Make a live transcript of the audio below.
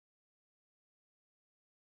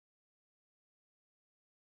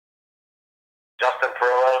Justin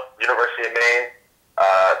Perillo, University of Maine,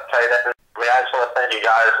 tight end. I just want to thank you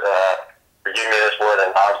guys for giving me this word and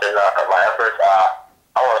acknowledging my efforts.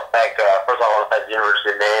 I want to thank, first of all, I want to thank the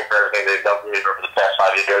University of Maine for everything they've done for me over the past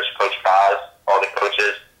 5 years, Coach Kaz, all the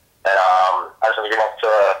coaches, and I just want to give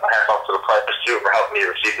my hats off to the players too for helping me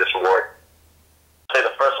receive this award. I'd say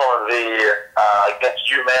the first one would be against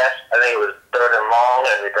UMass. I think it was 3rd and long,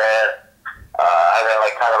 and we ran, I ran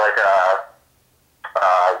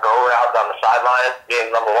go route down the sideline, being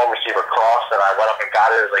number 1 receiver cross, and I went up and got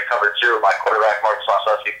it as I covered 2. My quarterback, Marcus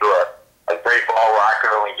Lasowski, threw a great ball where I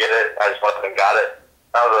couldn't really get it. I just went up and got it.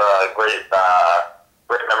 That was a great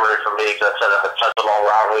memory for me because I set up such a long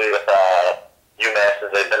rivalry with UMass since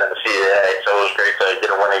they've been in the CFPA, so it was great to get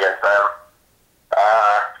a win against them.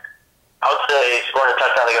 I would say scoring a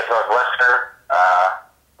touchdown against Northwestern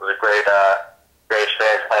was a great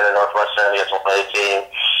experience playing in Northwestern against one A team.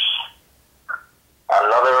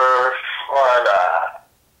 Another one,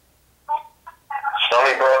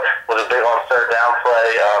 Stony Brook was a big on 3rd down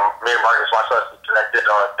play. Me and Marcus Lasowski connected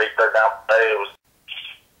on a big 3rd down play.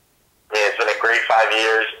 It's been a great 5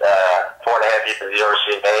 years, 4.5 years at the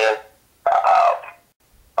University of Maine.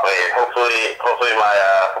 Hopefully my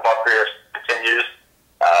football career continues.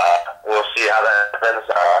 We'll see how that happens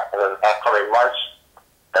in the upcoming months.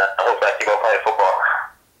 Hopefully I keep on playing football.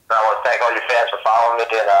 I want to thank all you fans for following me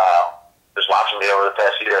and just watching me over the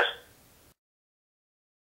past years.